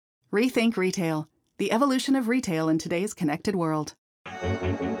Rethink Retail, the evolution of retail in today's connected world.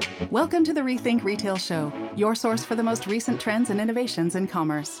 Welcome to the Rethink Retail Show, your source for the most recent trends and innovations in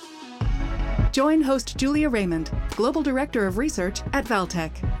commerce. Join host Julia Raymond, Global Director of Research at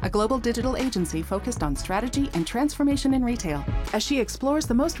Valtech, a global digital agency focused on strategy and transformation in retail, as she explores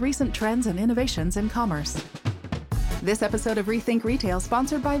the most recent trends and innovations in commerce. This episode of Rethink Retail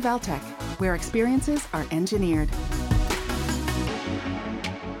sponsored by Valtech, where experiences are engineered.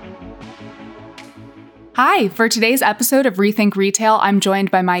 Hi, for today's episode of Rethink Retail, I'm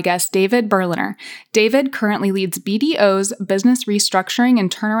joined by my guest, David Berliner. David currently leads BDO's business restructuring and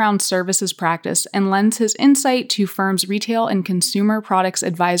turnaround services practice and lends his insight to firm's retail and consumer products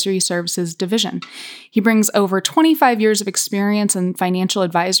advisory services division. He brings over 25 years of experience in financial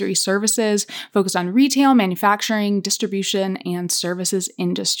advisory services, focused on retail, manufacturing, distribution, and services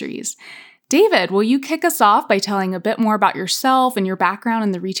industries. David, will you kick us off by telling a bit more about yourself and your background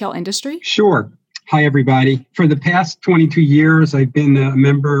in the retail industry? Sure. Hi, everybody. For the past 22 years, I've been a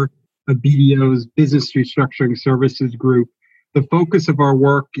member of BDO's Business Restructuring Services Group. The focus of our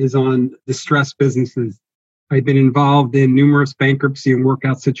work is on distressed businesses. I've been involved in numerous bankruptcy and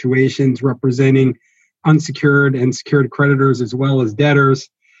workout situations representing unsecured and secured creditors as well as debtors.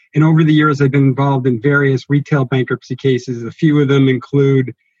 And over the years, I've been involved in various retail bankruptcy cases. A few of them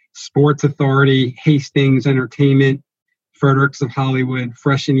include Sports Authority, Hastings Entertainment, Fredericks of Hollywood,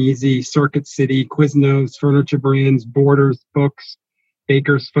 Fresh and Easy, Circuit City, Quiznos, Furniture Brands, Borders Books,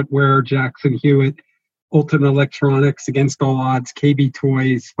 Baker's Footwear, Jackson Hewitt, Ultimate Electronics, Against All Odds, KB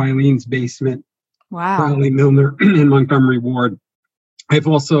Toys, Filene's Basement, Crowley Milner, and Montgomery Ward. I've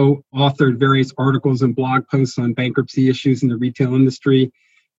also authored various articles and blog posts on bankruptcy issues in the retail industry.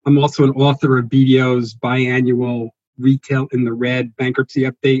 I'm also an author of BDO's biannual Retail in the Red bankruptcy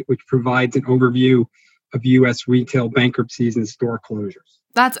update, which provides an overview of U.S. retail bankruptcies and store closures.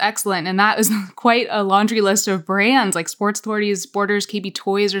 That's excellent. And that is quite a laundry list of brands like Sports Authorities, Borders, KB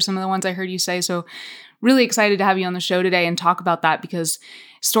Toys are some of the ones I heard you say. So really excited to have you on the show today and talk about that because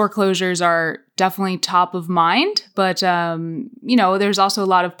store closures are definitely top of mind. But, there's also a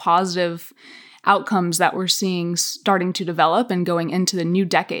lot of positive outcomes that we're seeing starting to develop and going into the new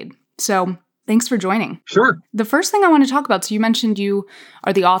decade. So thanks for joining. Sure. The first thing I want to talk about, so you mentioned you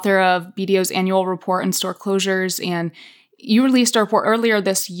are the author of BDO's annual report on store closures, and you released a report earlier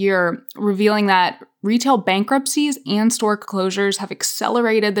this year revealing that retail bankruptcies and store closures have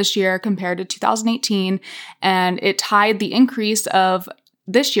accelerated this year compared to 2018, and it tied the increase of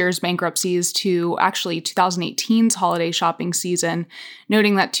this year's bankruptcies to actually 2018's holiday shopping season,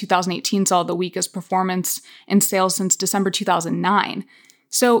 noting that 2018 saw the weakest performance in sales since December 2009.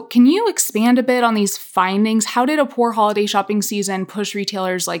 So can you expand a bit on these findings? How did a poor holiday shopping season push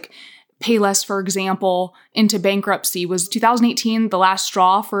retailers like Payless, for example, into bankruptcy? Was 2018 the last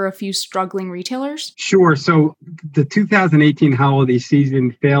straw for a few struggling retailers? Sure. So the 2018 holiday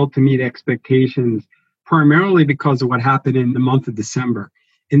season failed to meet expectations primarily because of what happened in the month of December.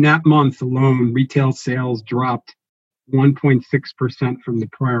 In that month alone, retail sales dropped 1.6% from the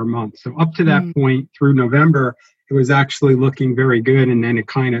prior month. So up to that point through November, it was actually looking very good, and then it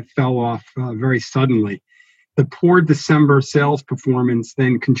kind of fell off very suddenly. The poor December sales performance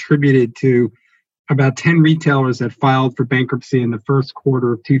then contributed to about 10 retailers that filed for bankruptcy in the first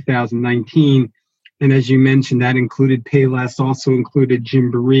quarter of 2019. And as you mentioned, that included Payless, also included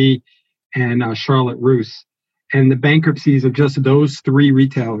Gymboree and Charlotte Russe. And the bankruptcies of just those three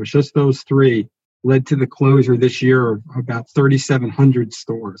retailers, just those three, led to the closure this year of about 3,700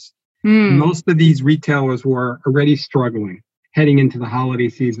 stores. Most of these retailers were already struggling heading into the holiday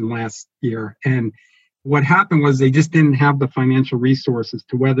season last year. And what happened was they just didn't have the financial resources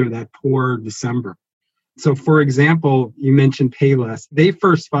to weather that poor December. So, for example, you mentioned Payless. They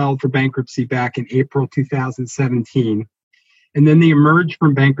first filed for bankruptcy back in April 2017. And then they emerged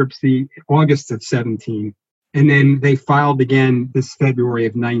from bankruptcy August of 17. And then they filed again this February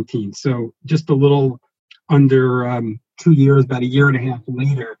of 19. So just a little under 2 years, about a year and a half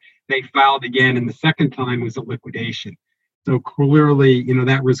later, they filed again, and the second time was a liquidation. So clearly,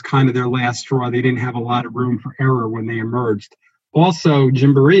 that was kind of their last straw. They didn't have a lot of room for error when they emerged. Also,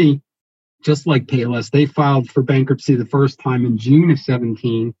 Gymboree, just like Payless, they filed for bankruptcy the first time in June of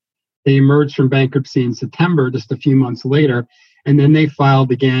 17. They emerged from bankruptcy in September, just a few months later, and then they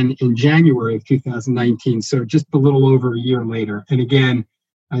filed again in January of 2019. So just a little over a year later. And again,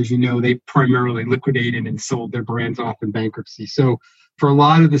 as you know, they primarily liquidated and sold their brands off in bankruptcy. So for a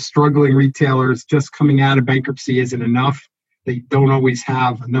lot of the struggling retailers, just coming out of bankruptcy isn't enough. They don't always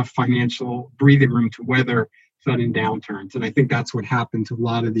have enough financial breathing room to weather sudden downturns. And I think that's what happened to a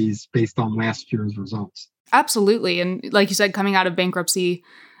lot of these based on last year's results. Absolutely. And like you said, coming out of bankruptcy,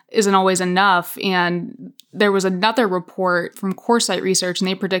 isn't always enough. And there was another report from CoreSite Research, and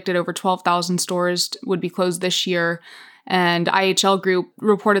they predicted over 12,000 stores would be closed this year. And IHL Group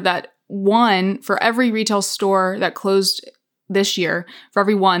reported that for every retail store that closed this year, for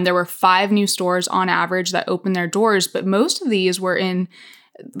every one, there were 5 new stores on average that opened their doors, but most of these were in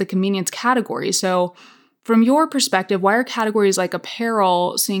the convenience category. So from your perspective, why are categories like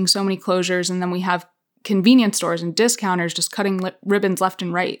apparel seeing so many closures, and then we have convenience stores and discounters just cutting ribbons left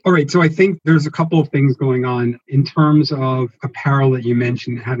and right? All right. So I think there's a couple of things going on in terms of apparel that you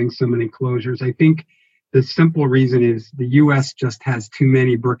mentioned having so many closures. I think the simple reason is the U.S. just has too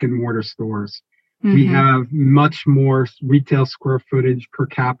many brick and mortar stores. Mm-hmm. We have much more retail square footage per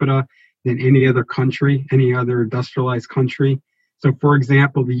capita than any other country, any other industrialized country. So, for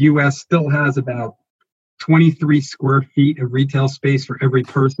example, the U.S. still has about 23 square feet of retail space for every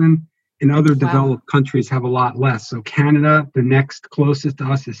person. And other developed countries have a lot less. So Canada, the next closest to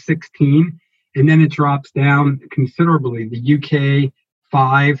us, is 16. And then it drops down considerably. The UK,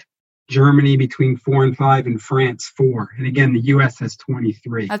 5. Germany, between 4 and 5. And France, 4. And again, the US has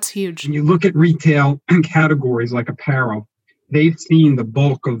 23. That's huge. When you look at retail categories like apparel, they've seen the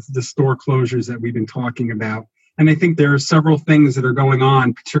bulk of the store closures that we've been talking about. And I think there are several things that are going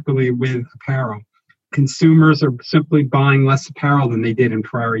on, particularly with apparel. Consumers are simply buying less apparel than they did in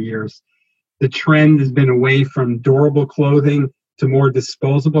prior years. The trend has been away from durable clothing to more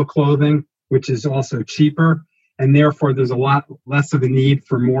disposable clothing, which is also cheaper. And therefore, there's a lot less of a need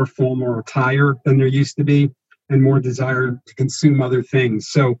for more formal attire than there used to be, and more desire to consume other things.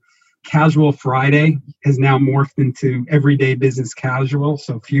 So Casual Friday has now morphed into everyday business casual.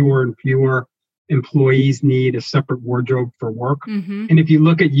 So fewer and fewer employees need a separate wardrobe for work. Mm-hmm. And if you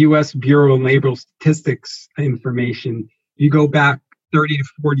look at U.S. Bureau of Labor Statistics information, you go back 30 to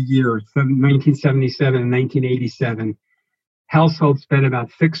 40 years, from 1977 and 1987, households spent about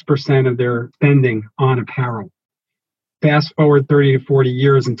 6% of their spending on apparel. Fast forward 30 to 40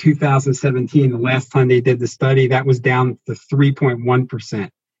 years, in 2017, the last time they did the study, that was down to 3.1%.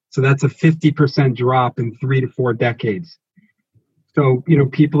 So that's a 50% drop in 3 to 4 decades. So,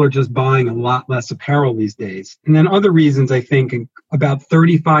 people are just buying a lot less apparel these days. And then other reasons, I think, about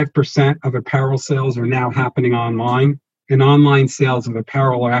 35% of apparel sales are now happening online. And online sales of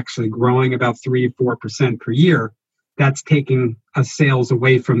apparel are actually growing about 3 to 4% per year. That's taking sales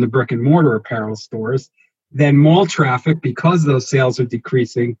away from the brick and mortar apparel stores. Then mall traffic, because those sales are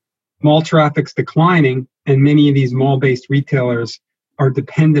decreasing, mall traffic's declining, and many of these mall-based retailers are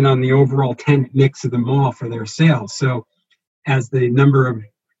dependent on the overall tenant mix of the mall for their sales. So as the number of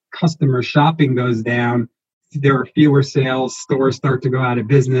customers shopping goes down, there are fewer sales, stores start to go out of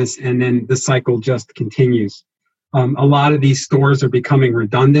business, and then the cycle just continues. A lot of these stores are becoming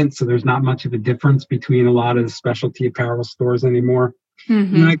redundant, so there's not much of a difference between a lot of the specialty apparel stores anymore.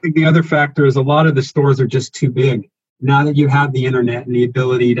 Mm-hmm. And I think the other factor is a lot of the stores are just too big. Now that you have the internet and the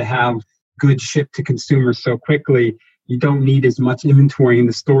ability to have goods shipped to consumers so quickly, you don't need as much inventory in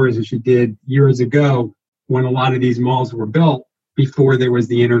the stores as you did years ago when a lot of these malls were built before there was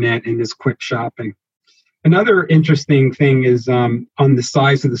the internet and this quick shopping. Another interesting thing is on the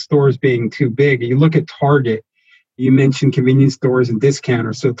size of the stores being too big. You look at Target. You mentioned convenience stores and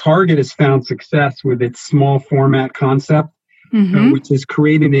discounters. So Target has found success with its small format concept, mm-hmm. Which has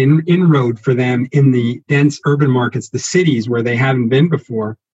created an inroad for them in the dense urban markets, the cities where they haven't been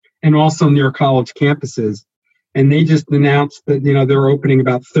before, and also near college campuses. And they just announced that, they're opening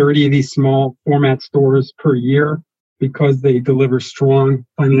about 30 of these small format stores per year because they deliver strong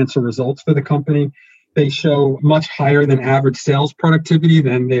financial results for the company. They show much higher than average sales productivity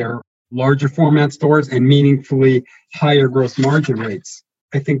than their larger format stores and meaningfully higher gross margin rates.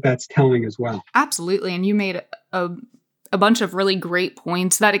 I think that's telling as well. Absolutely. And you made a bunch of really great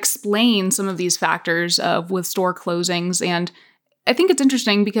points that explain some of these factors with store closings. And I think it's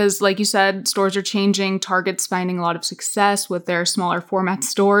interesting because, like you said, stores are changing. Target's finding a lot of success with their smaller format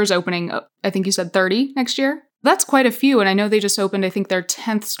stores opening, I think you said 30 next year. That's quite a few. And I know they just opened, I think, their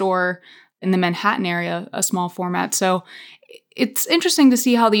 10th store in the Manhattan area, a small format. So it's interesting to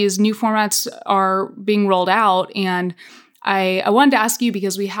see how these new formats are being rolled out. And I wanted to ask you,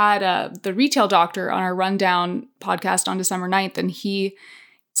 because we had the retail doctor on our Rundown podcast on December 9th, and he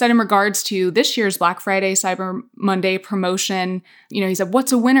said in regards to this year's Black Friday, Cyber Monday promotion, he said,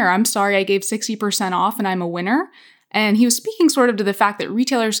 "What's a winner? I'm sorry, I gave 60% off and I'm a winner." And he was speaking sort of to the fact that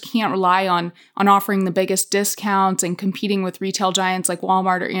retailers can't rely on offering the biggest discounts and competing with retail giants like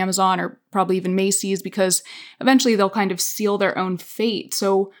Walmart or Amazon or probably even Macy's, because eventually they'll kind of seal their own fate.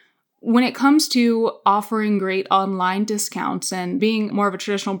 So when it comes to offering great online discounts and being more of a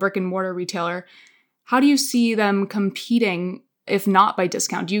traditional brick and mortar retailer, how do you see them competing if not by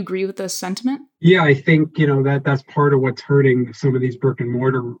discount. Do you agree with this sentiment? Yeah, I think, that's part of what's hurting some of these brick and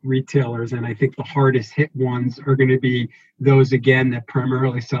mortar retailers. And I think the hardest hit ones are going to be those, again, that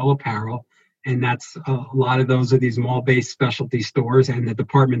primarily sell apparel. And that's a lot of those are these mall-based specialty stores and the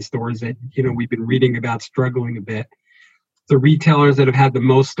department stores that, we've been reading about struggling a bit. The retailers that have had the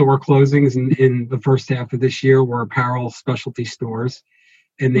most store closings in the first half of this year were apparel specialty stores,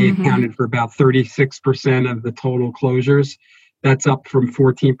 and they accounted for about 36% of the total closures. That's up from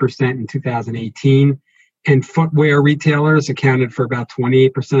 14% in 2018. And footwear retailers accounted for about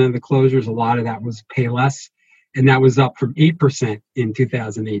 28% of the closures. A lot of that was Payless, and that was up from 8% in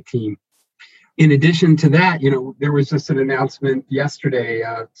 2018. In addition to that, there was just an announcement yesterday,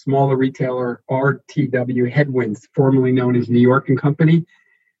 smaller retailer RTW Headwinds, formerly known as New York & Company.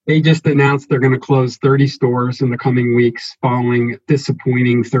 They just announced they're going to close 30 stores in the coming weeks following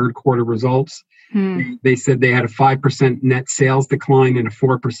disappointing third quarter results. They said they had a 5% net sales decline and a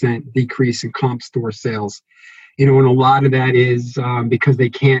 4% decrease in comp store sales. And a lot of that is because they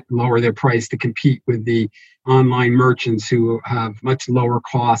can't lower their price to compete with the online merchants who have much lower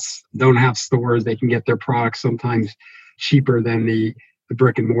costs, don't have stores. They can get their products sometimes cheaper than the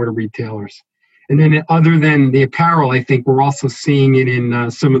brick and mortar retailers. And then other than the apparel, I think we're also seeing it in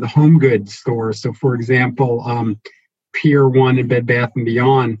some of the home goods stores. So, for example, Pier 1 and Bed Bath &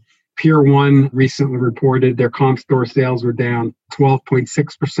 Beyond. Pier 1 recently reported their comp store sales were down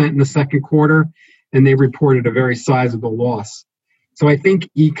 12.6% in the second quarter, and they reported a very sizable loss. So I think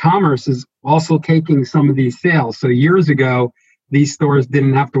e-commerce is also taking some of these sales. So years ago, these stores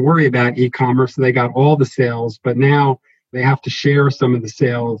didn't have to worry about e-commerce. They got all the sales, but now they have to share some of the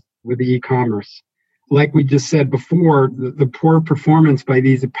sales with the e-commerce. Like we just said before, the poor performance by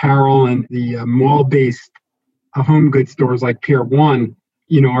these apparel and the mall-based home goods stores like Pier 1,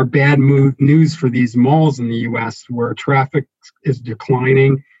 are bad news for these malls in the U.S. where traffic is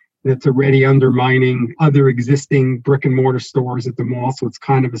declining. That's already undermining other existing brick and mortar stores at the mall. So it's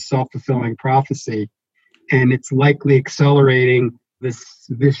kind of a self-fulfilling prophecy. And it's likely accelerating this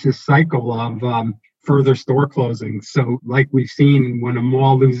vicious cycle of further store closings. So like we've seen when a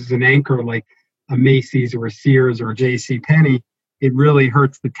mall loses an anchor, like a Macy's or a Sears or a JCPenney, it really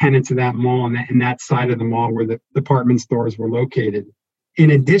hurts the tenants of that mall and that side of the mall where the department stores were located.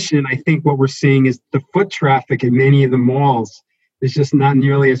 In addition, I think what we're seeing is the foot traffic in many of the malls is just not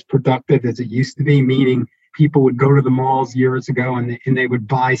nearly as productive as it used to be, meaning people would go to the malls years ago and they would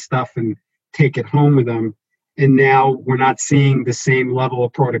buy stuff and take it home with them. And now we're not seeing the same level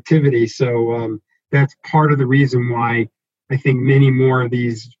of productivity. So that's part of the reason why I think many more of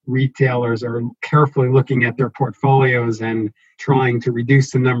these retailers are carefully looking at their portfolios and trying to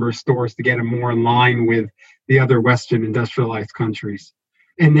reduce the number of stores to get them more in line with the other Western industrialized countries.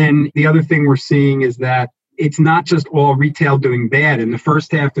 And then the other thing we're seeing is that it's not just all retail doing bad. In the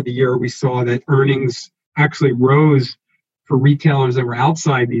first half of the year, we saw that earnings actually rose for retailers that were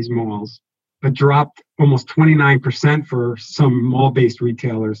outside these malls, but dropped almost 29% for some mall-based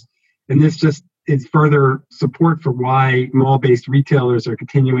retailers. And this just is further support for why mall-based retailers are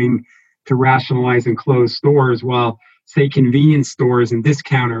continuing to rationalize and close stores while, say, convenience stores and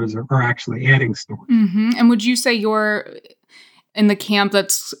discounters are actually adding stores. And would you say you're in the camp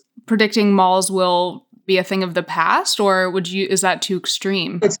that's predicting malls will be a thing of the past, or is that too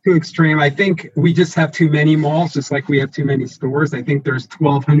extreme? That's too extreme. I think we just have too many malls, just like we have too many stores. I think there's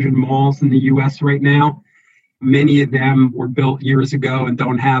 1,200 malls in the U.S. right now. Many of them were built years ago and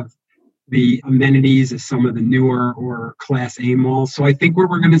don't have the amenities as some of the newer or Class A malls. So I think what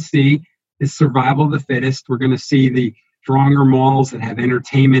we're going to see is survival of the fittest. We're going to see the stronger malls that have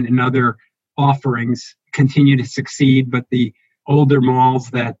entertainment and other offerings continue to succeed, but the older malls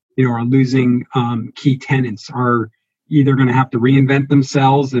that are losing key tenants are either going to have to reinvent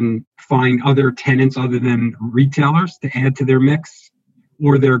themselves and find other tenants other than retailers to add to their mix,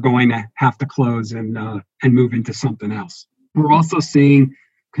 or they're going to have to close and move into something else. We're also seeing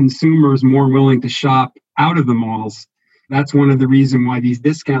consumers more willing to shop out of the malls. That's one of the reasons why these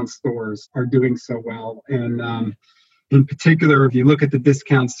discount stores are doing so well. And in particular, if you look at the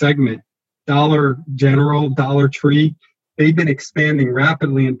discount segment, Dollar General, Dollar Tree, they've been expanding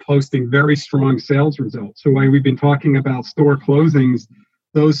rapidly and posting very strong sales results. So while we've been talking about store closings,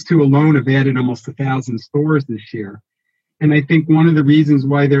 those two alone have added almost 1,000 stores this year. And I think one of the reasons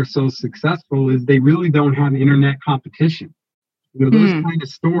why they're so successful is they really don't have internet competition. Those kind of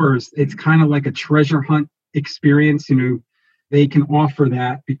stores, it's kind of like a treasure hunt experience. They can offer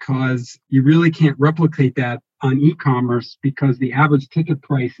that because you really can't replicate that on e-commerce because the average ticket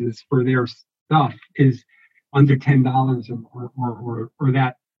prices for their stuff is under $10 or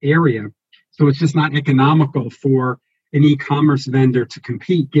that area. So it's just not economical for an e-commerce vendor to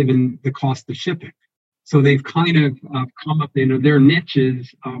compete given the cost of shipping. So they've kind of come up, their niche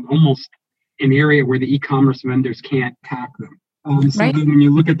is almost an area where the e-commerce vendors can't attack them. Right. Then when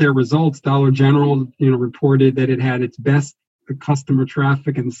you look at their results, Dollar General, reported that it had its best customer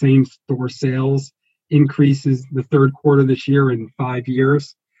traffic and same store sales increases the third quarter this year in 5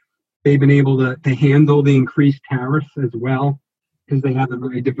 years. They've been able to handle the increased tariffs as well because they have a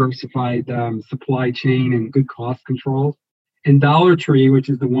very diversified supply chain and good cost controls. And Dollar Tree, which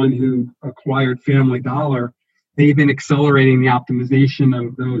is the one who acquired Family Dollar, they've been accelerating the optimization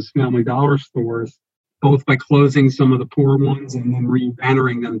of those Family Dollar stores, both by closing some of the poor ones and then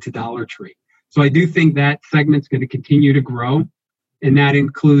re-bannering them to Dollar Tree. So I do think that segment's going to continue to grow. And that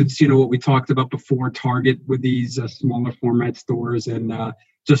includes, what we talked about before, Target with these smaller format stores and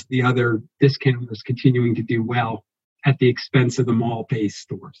just the other discounters continuing to do well at the expense of the mall-based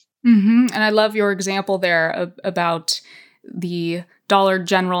stores. Mm-hmm. And I love your example there about the Dollar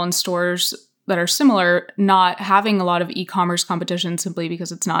General and stores that are similar not having a lot of e-commerce competition simply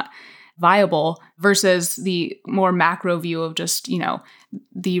because it's not viable versus the more macro view of just,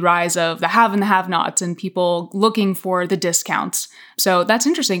 the rise of the have and the have-nots and people looking for the discounts. So that's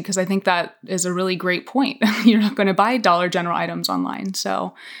interesting because I think that is a really great point. You're not going to buy Dollar General items online.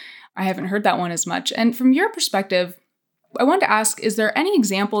 So I haven't heard that one as much. And from your perspective, I wanted to ask, is there any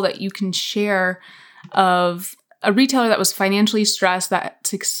example that you can share of a retailer that was financially stressed that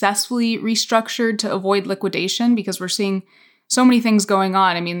successfully restructured to avoid liquidation? Because we're seeing so many things going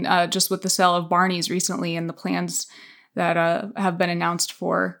on. I mean, just with the sale of Barney's recently and the plans that have been announced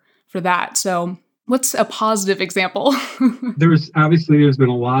for that. So what's a positive example? There's been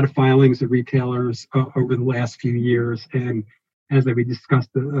a lot of filings of retailers over the last few years. And as we discussed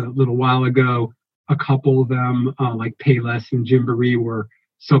a little while ago, a couple of them, like Payless and Gymboree, were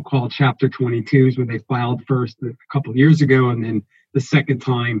so-called Chapter 22s, where they filed first a couple of years ago and then the second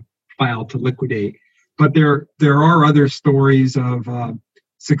time filed to liquidate. But there are other stories of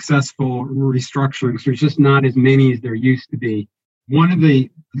successful restructurings. There's just not as many as there used to be. One of the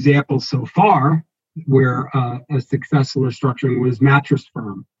examples so far where a successful restructuring was Mattress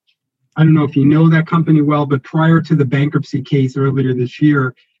Firm. I don't know if you know that company well, but prior to the bankruptcy case earlier this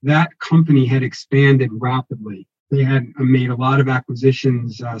year, that company had expanded rapidly. They had made a lot of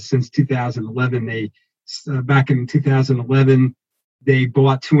acquisitions since 2011. Back in 2011, they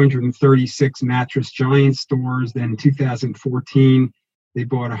bought 236 Mattress Giant stores. Then in 2014, they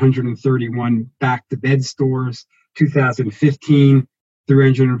bought 131 back-to-bed stores. 2015,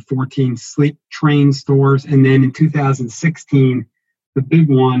 314 Sleep Train stores. And then in 2016, the big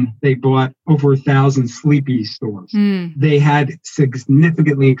one, they bought over 1,000 Sleepy stores. They had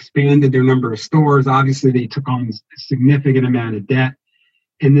significantly expanded their number of stores. Obviously, they took on a significant amount of debt.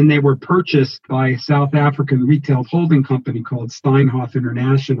 And then they were purchased by a South African retail holding company called Steinhoff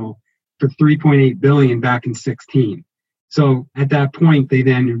International for $3.8 billion back in 2016. So at that point, they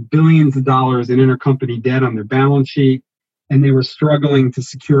then had billions of dollars in intercompany debt on their balance sheet, and they were struggling to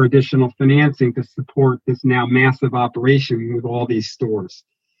secure additional financing to support this now massive operation with all these stores.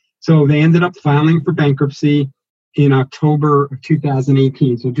 So they ended up filing for bankruptcy in October of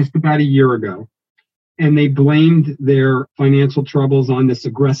 2018, so just about a year ago. And they blamed their financial troubles on this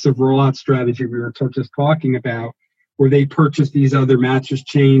aggressive rollout strategy we were just talking about, where they purchased these other mattress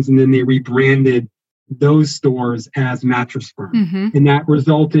chains and then they rebranded those stores as Mattress Firm. Mm-hmm. And that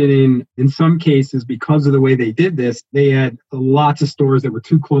resulted in some cases, because of the way they did this, they had lots of stores that were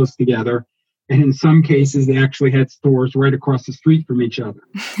too close together. And in some cases, they actually had stores right across the street from each other.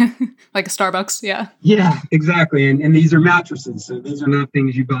 Like a Starbucks, yeah. Yeah, exactly. And these are mattresses. So these are not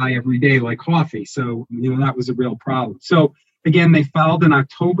things you buy every day like coffee. So, that was a real problem. So again, they filed in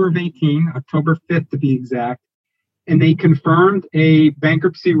October of 18, October 5th to be exact. And they confirmed a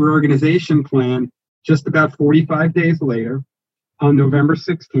bankruptcy reorganization plan just about 45 days later on November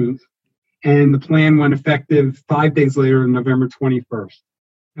 16th. And the plan went effective 5 days later on November 21st.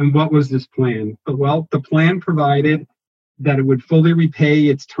 And what was this plan? Well, the plan provided that it would fully repay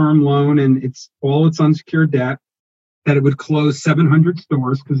its term loan and all its unsecured debt, that it would close 700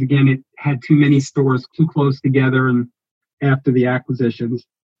 stores, because again, it had too many stores too close together and after the acquisitions.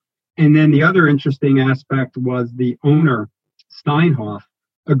 And then the other interesting aspect was the owner, Steinhoff,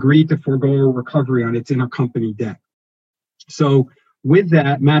 agreed to forego a recovery on its intercompany debt. So with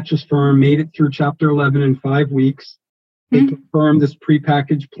that, Mattress Firm made it through Chapter 11 in 5 weeks. They confirmed this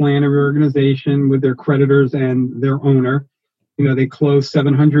prepackaged plan of reorganization with their creditors and their owner. They closed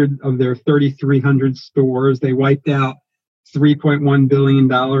 700 of their 3,300 stores. They wiped out $3.1 billion in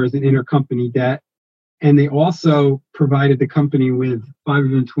intercompany debt. And they also provided the company with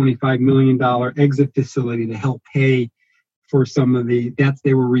 $525 million exit facility to help pay for some of the debts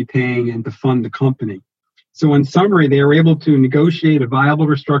they were repaying and to fund the company. So in summary, they were able to negotiate a viable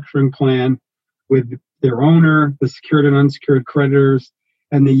restructuring plan with their owner, the secured and unsecured creditors,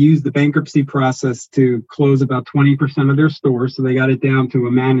 and they used the bankruptcy process to close about 20% of their stores. So they got it down to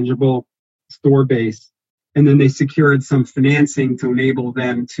a manageable store base. And then they secured some financing to enable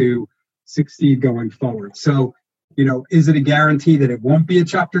them to succeed going forward. So, is it a guarantee that it won't be a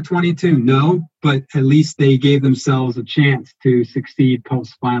Chapter 22? No, but at least they gave themselves a chance to succeed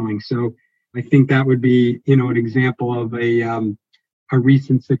post-filing. So I think that would be, an example of a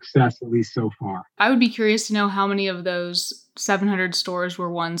recent success, at least so far. I would be curious to know how many of those 700 stores were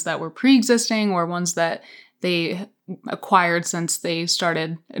ones that were pre-existing or ones that they acquired since they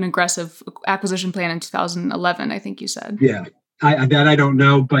started an aggressive acquisition plan in 2011, I think you said. Yeah, I don't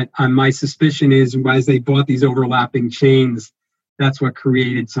know, but my suspicion is as they bought these overlapping chains, that's what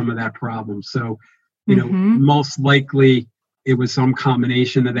created some of that problem. So, most likely it was some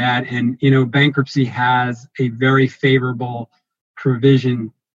combination of that. And, bankruptcy has a very favorable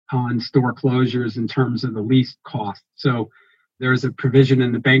provision on store closures in terms of the lease cost. So there's a provision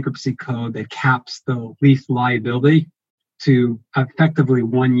in the bankruptcy code that caps the lease liability to effectively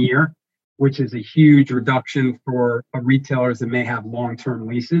 1 year, which is a huge reduction for retailers that may have long-term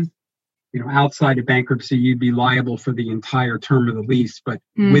leases. Outside of bankruptcy, you'd be liable for the entire term of the lease, but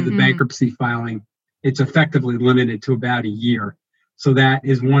with the bankruptcy filing, it's effectively limited to about a year. So that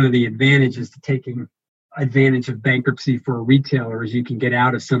is one of the advantages to taking advantage of bankruptcy for a retailer, is you can get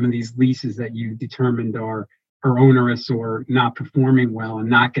out of some of these leases that you determined are onerous or not performing well and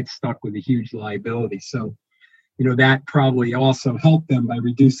not get stuck with a huge liability. So, that probably also helped them by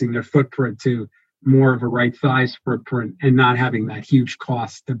reducing their footprint to more of a right size footprint and not having that huge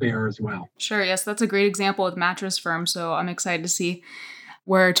cost to bear as well. Sure. Yes, that's a great example with Mattress Firm. So I'm excited to see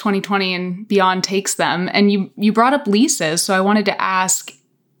where 2020 and beyond takes them. And you brought up leases. So I wanted to ask,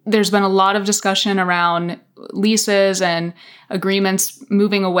 there's been a lot of discussion around leases and agreements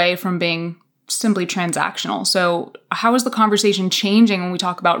moving away from being simply transactional. So how is the conversation changing when we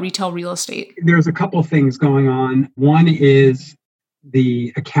talk about retail real estate? There's a couple of things going on. One is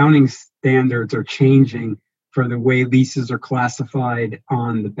the accounting standards are changing for the way leases are classified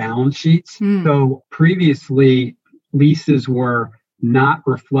on the balance sheets. So previously, leases were not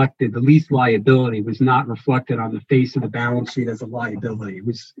reflected, the lease liability was not reflected on the face of the balance sheet as a liability. It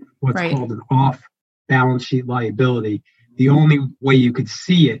was what's called an off-balance sheet liability. The only way you could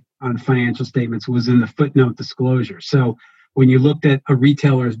see it on financial statements was in the footnote disclosure. So when you looked at a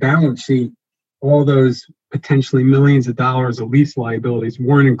retailer's balance sheet, all those potentially millions of dollars of lease liabilities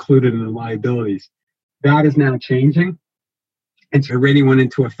weren't included in the liabilities. That is now changing. It's already went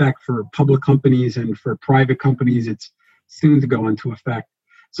into effect for public companies, and for private companies, it's soon to go into effect.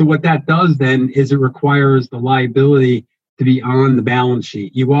 So what that does then is it requires the liability to be on the balance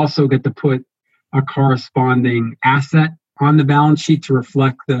sheet. You also get to put a corresponding asset on the balance sheet to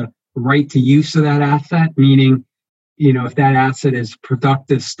reflect the right to use of that asset, meaning, if that asset is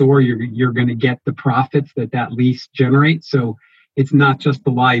productive store, you're going to get the profits that lease generates. So it's not just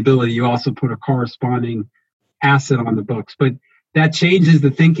the liability, you also put a corresponding asset on the books. But that changes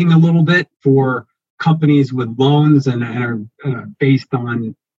the thinking a little bit for companies with loans and are based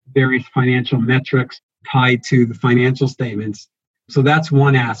on various financial metrics tied to the financial statements. So that's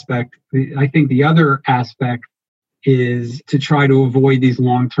one aspect. I think the other aspect is to try to avoid these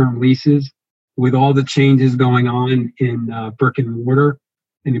long-term leases with all the changes going on in brick and mortar.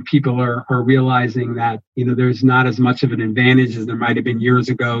 And people are realizing that, there's not as much of an advantage as there might have been years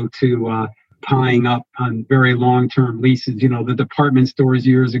ago to tying up on very long-term leases. The department stores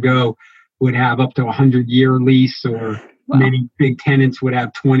years ago would have up to 100-year lease, or many big tenants would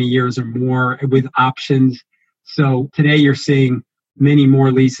have 20 years or more with options. So today you're seeing many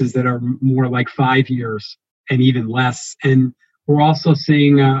more leases that are more like 5 years and even less. And we're also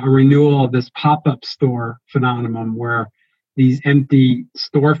seeing a renewal of this pop-up store phenomenon where these empty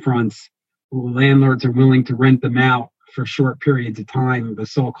storefronts, landlords are willing to rent them out for short periods of time, the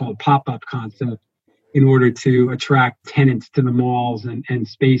so-called pop-up concept, in order to attract tenants to the malls and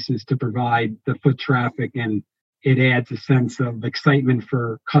spaces to provide the foot traffic. And it adds a sense of excitement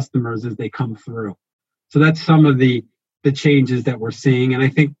for customers as they come through. So that's some of the changes that we're seeing. And I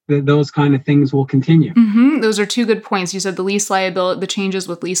think that those kind of things will continue. Those are two good points. You said the lease liability, the changes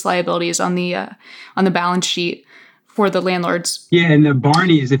with lease liabilities on the balance sheet for the landlords. Yeah, and the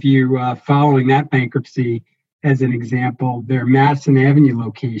Barney's, if you following that bankruptcy as an example, their Madison Avenue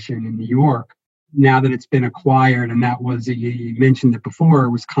location in New York, now that it's been acquired, and that was, you mentioned it before,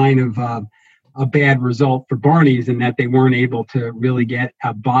 it was kind of a bad result for Barney's in that they weren't able to really get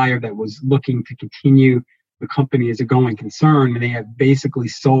a buyer that was looking to continue the company is a going concern, and they have basically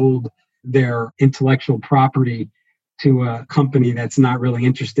sold their intellectual property to a company that's not really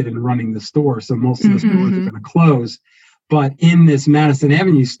interested in running the store. So most of the stores are going to close. But in this Madison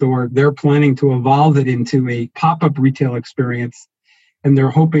Avenue store, they're planning to evolve it into a pop-up retail experience. And they're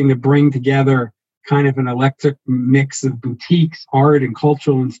hoping to bring together kind of an eclectic mix of boutiques, art and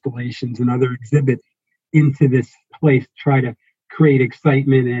cultural installations and other exhibits into this place, try to create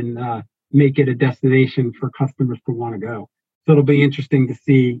excitement and make it a destination for customers to want to go. So it'll be interesting to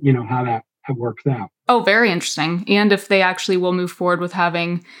see, how that works out. Oh, very interesting. And if they actually will move forward with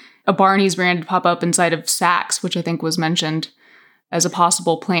having a Barney's branded pop-up inside of Saks, which I think was mentioned as a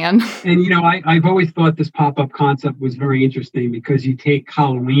possible plan. And, I've always thought this pop-up concept was very interesting because you take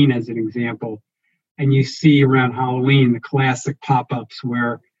Halloween as an example, and you see around Halloween the classic pop-ups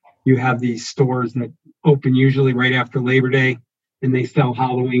where you have these stores that open usually right after Labor Day, and they sell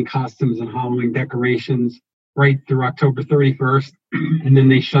Halloween costumes and Halloween decorations right through October 31st, and then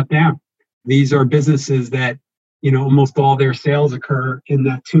they shut down. These are businesses that, almost all their sales occur in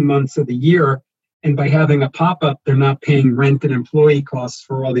that 2 months of the year. And by having a pop-up, they're not paying rent and employee costs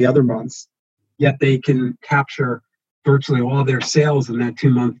for all the other months, yet they can capture virtually all their sales in that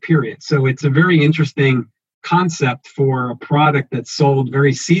 2-month period. So it's a very interesting concept for a product that's sold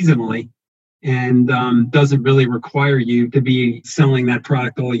very seasonally and doesn't really require you to be selling that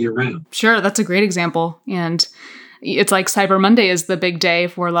product all year round. Sure, that's a great example. And it's like Cyber Monday is the big day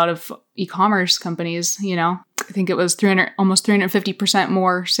for a lot of e-commerce companies. I think it was almost 350%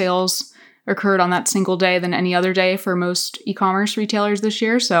 more sales occurred on that single day than any other day for most e-commerce retailers this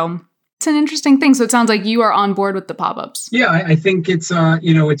year. So it's an interesting thing. So it sounds like you are on board with the pop-ups. Yeah, I think it's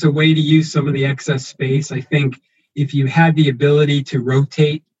it's a way to use some of the excess space. I think if you had the ability to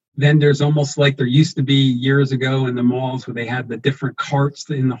rotate vendors, almost like there used to be years ago in the malls where they had the different carts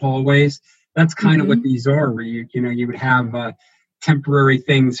in the hallways. That's kind of what these are, where you would have temporary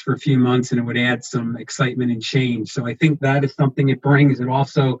things for a few months, and it would add some excitement and change. So I think that is something it brings. It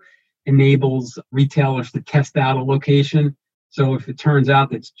also enables retailers to test out a location. So if it turns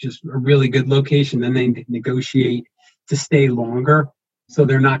out that's just a really good location, then they negotiate to stay longer. So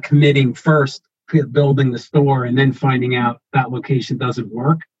they're not committing first, building the store, and then finding out that location doesn't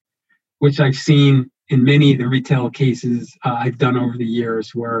work, which I've seen in many of the retail cases I've done over the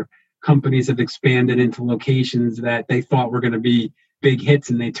years, where companies have expanded into locations that they thought were going to be big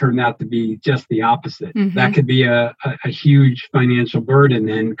hits, and they turned out to be just the opposite. That could be a huge financial burden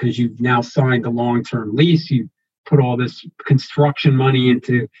then, because you've now signed a long-term lease. You put all this construction money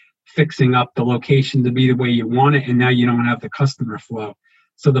into fixing up the location to be the way you want it, and now you don't have the customer flow.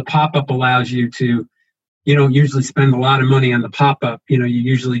 So the pop-up allows you to, you don't usually spend a lot of money on the pop-up. You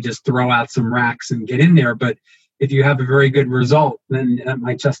usually just throw out some racks and get in there. But if you have a very good result, then that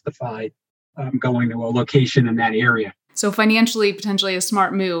might justify going to a location in that area. So financially, potentially a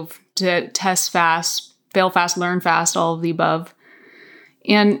smart move to test fast, fail fast, learn fast, all of the above.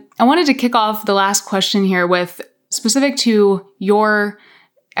 And I wanted to kick off the last question here with specific to your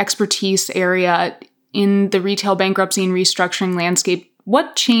expertise area in the retail bankruptcy and restructuring landscape.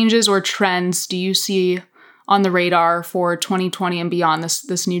 What changes or trends do you see on the radar for 2020 and beyond,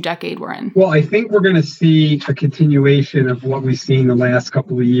 this new decade we're in? Well, I think we're going to see a continuation of what we've seen the last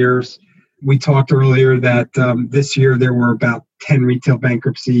couple of years. We talked earlier that this year there were about 10 retail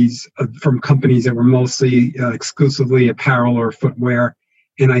bankruptcies from companies that were mostly exclusively apparel or footwear.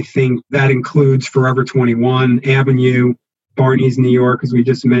 And I think that includes Forever 21, Avenue, Barney's New York, as we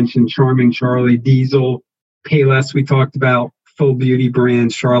just mentioned, Charming Charlie, Diesel, Payless, we talked about, Full Beauty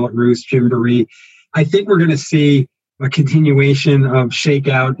Brands, Charlotte Russe, Gymboree. I think we're going to see a continuation of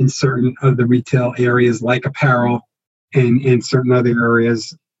shakeout in certain of the retail areas like apparel and in certain other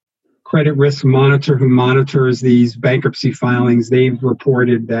areas. Credit Risk Monitor, who monitors these bankruptcy filings, they've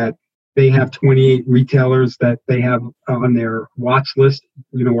reported that they have 28 retailers that they have on their watch list,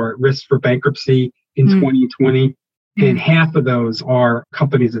 are at risk for bankruptcy in 2020. And half of those are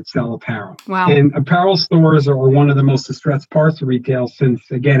companies that sell apparel. Wow. And apparel stores are one of the most distressed parts of retail since,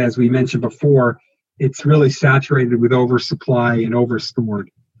 again, as we mentioned before, it's really saturated with oversupply and overstored.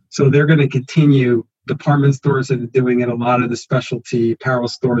 So they're going to continue. Department stores have been doing it. A lot of the specialty apparel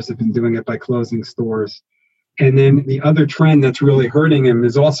stores have been doing it by closing stores. And then the other trend that's really hurting them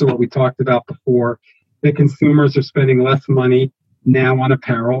is also what we talked about before. The consumers are spending less money now on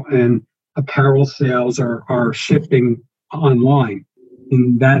apparel, and apparel sales are shifting online.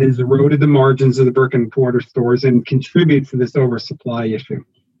 And that has eroded the margins of the brick and mortar stores and contributes to this oversupply issue.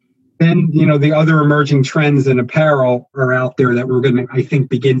 Then, the other emerging trends in apparel are out there that we're going to, I think,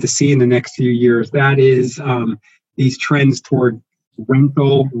 begin to see in the next few years. That is these trends toward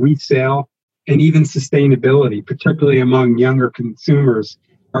rental, resale, and even sustainability, particularly among younger consumers,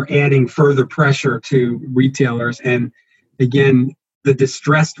 are adding further pressure to retailers. And again, the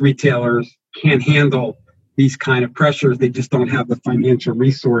distressed retailers can't handle these kind of pressures. They just don't have the financial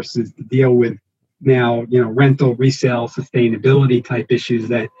resources to deal with now, rental, resale, sustainability type issues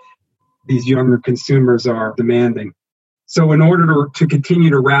that these younger consumers are demanding. So in order to continue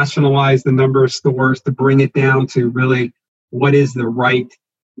to rationalize the number of stores, to bring it down to really what is the right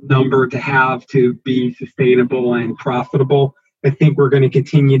number to have to be sustainable and profitable, I think we're going to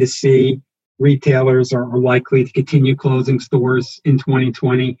continue to see retailers are likely to continue closing stores in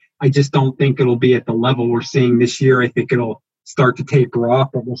 2020. I just don't think it'll be at the level we're seeing this year. I think it'll start to taper off,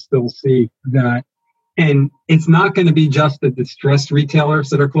 but we'll still see that. And it's not going to be just the distressed retailers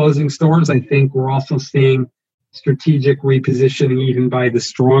that are closing stores. I think we're also seeing strategic repositioning even by the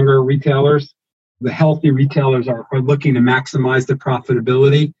stronger retailers. The healthy retailers are looking to maximize their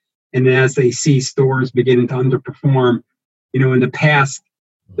profitability. And as they see stores beginning to underperform, in the past,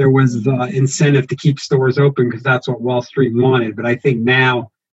 there was incentive to keep stores open because that's what Wall Street wanted. But I think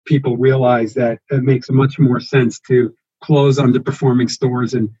now people realize that it makes much more sense to close underperforming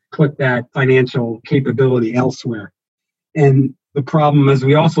stores and put that financial capability elsewhere. And the problem, as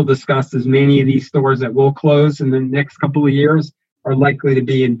we also discussed, is many of these stores that will close in the next couple of years are likely to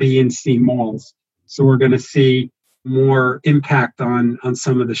be in B and C malls. So we're going to see more impact on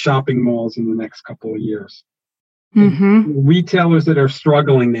some of the shopping malls in the next couple of years. Mm-hmm. Retailers that are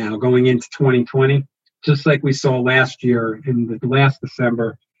struggling now going into 2020, just like we saw last year in the last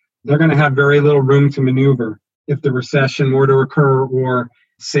December, they're going to have very little room to maneuver if the recession were to occur or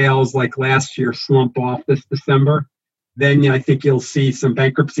sales like last year slump off this December. Then I think you'll see some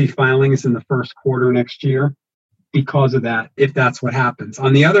bankruptcy filings in the first quarter next year because of that, if that's what happens.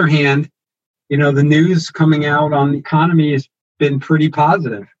 On the other hand, the news coming out on the economy has been pretty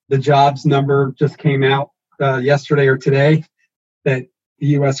positive. The jobs number just came out yesterday or today that the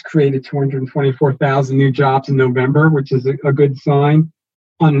U.S. created 224,000 new jobs in November, which is a good sign.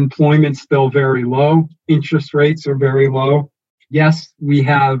 Unemployment's still very low. Interest rates are very low. Yes, we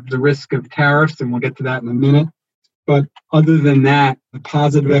have the risk of tariffs, and we'll get to that in a minute. But other than that, the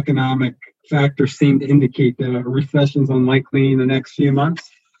positive economic factors seem to indicate that a recession is unlikely in the next few months.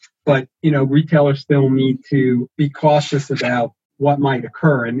 But, retailers still need to be cautious about what might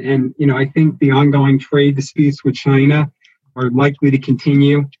occur. And I think the ongoing trade disputes with China are likely to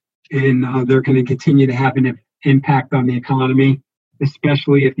continue, and they're going to continue to have an impact on the economy,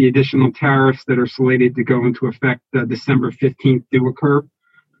 especially if the additional tariffs that are slated to go into effect December 15th do occur.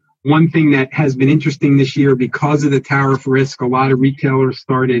 One thing that has been interesting this year, because of the tariff risk, a lot of retailers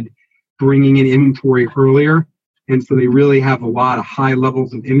started bringing in inventory earlier. And so they really have a lot of high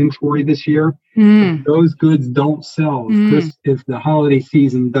levels of inventory this year. If those goods don't sell, if the holiday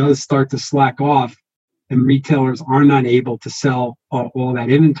season does start to slack off and retailers are not able to sell all that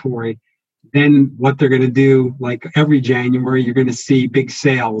inventory, then what they're going to do, like every January, you're going to see big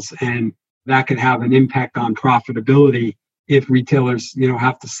sales, and that could have an impact on profitability if retailers,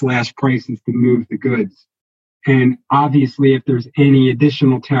 have to slash prices to move the goods. And obviously, if there's any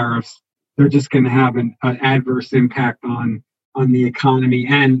additional tariffs, they're just going to have an adverse impact on the economy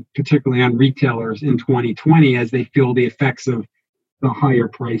and particularly on retailers in 2020 as they feel the effects of the higher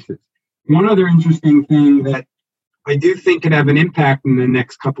prices. One other interesting thing that I do think could have an impact in the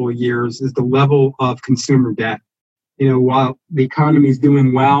next couple of years is the level of consumer debt. While the economy is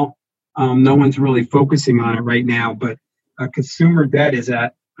doing well, no one's really focusing on it right now, but consumer debt is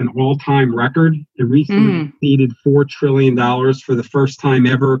at an all-time record. It recently exceeded $4 trillion for the first time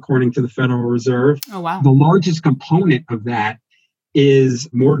ever, according to the Federal Reserve. Oh, wow. The largest component of that is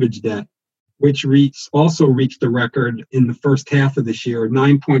mortgage debt, which also reached a record in the first half of this year,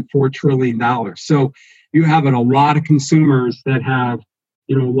 $9.4 trillion. So you have a lot of consumers that have,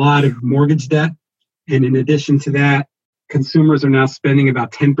 a lot of mortgage debt. And in addition to that, consumers are now spending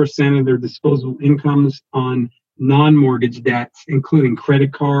about 10% of their disposable incomes on non-mortgage debts, including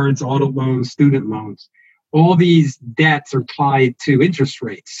credit cards, auto loans, student loans. All these debts are tied to interest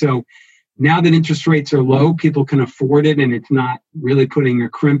rates. So now that interest rates are low, people can afford it, and it's not really putting a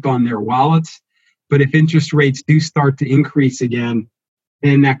crimp on their wallets. But if interest rates do start to increase again,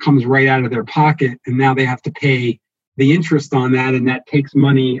 then that comes right out of their pocket, and now they have to pay the interest on that, and that takes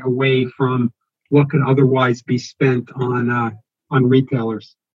money away from what could otherwise be spent on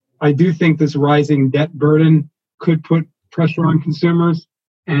retailers. I do think this rising debt burden could put pressure on consumers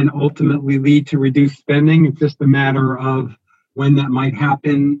and ultimately lead to reduced spending. It's just a matter of when that might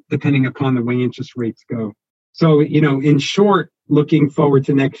happen, depending upon the way interest rates go. So, in short, looking forward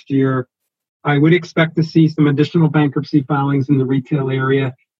to next year, I would expect to see some additional bankruptcy filings in the retail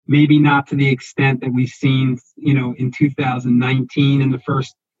area. maybe not to the extent that we've seen, in 2019 in the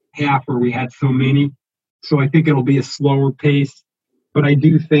first half where we had so many. So I think it'll be a slower pace. But I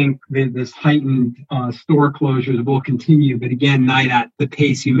do think that this heightened store closures will continue. But again, not at the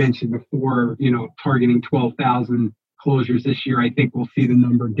pace you mentioned before, targeting 12,000 closures this year. I think we'll see the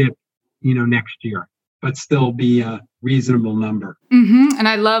number dip, next year, but still be a reasonable number. Mm-hmm. And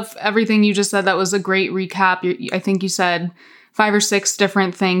I love everything you just said. That was a great recap. I think you said 5 or 6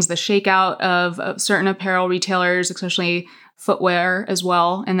 different things, the shakeout of certain apparel retailers, especially footwear as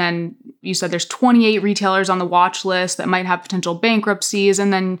well. And then you said there's 28 retailers on the watch list that might have potential bankruptcies.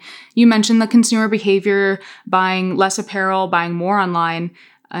 And then you mentioned the consumer behavior, buying less apparel, buying more online,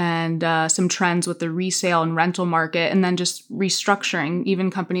 and some trends with the resale and rental market, and then just restructuring. Even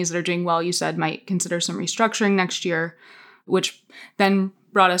companies that are doing well, you said, might consider some restructuring next year, which then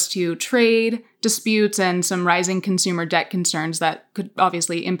brought us to trade disputes and some rising consumer debt concerns that could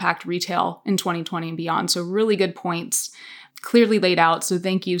obviously impact retail in 2020 and beyond. So really good points, clearly laid out. So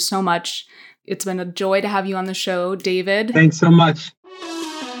thank you so much. It's been a joy to have you on the show, David. Thanks so much.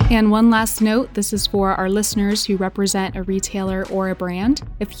 And one last note, this is for our listeners who represent a retailer or a brand.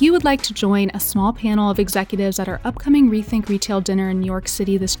 If you would like to join a small panel of executives at our upcoming Rethink Retail dinner in New York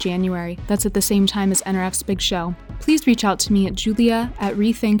City this January, that's at the same time as NRF's big show, please reach out to me at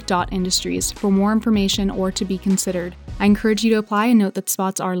julia@rethink.industries for more information or to be considered. I encourage you to apply and note that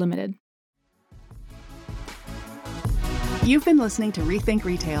spots are limited. You've been listening to Rethink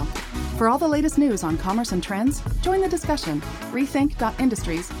Retail. For all the latest news on commerce and trends, join the discussion.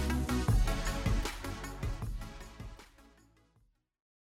 Rethink.industries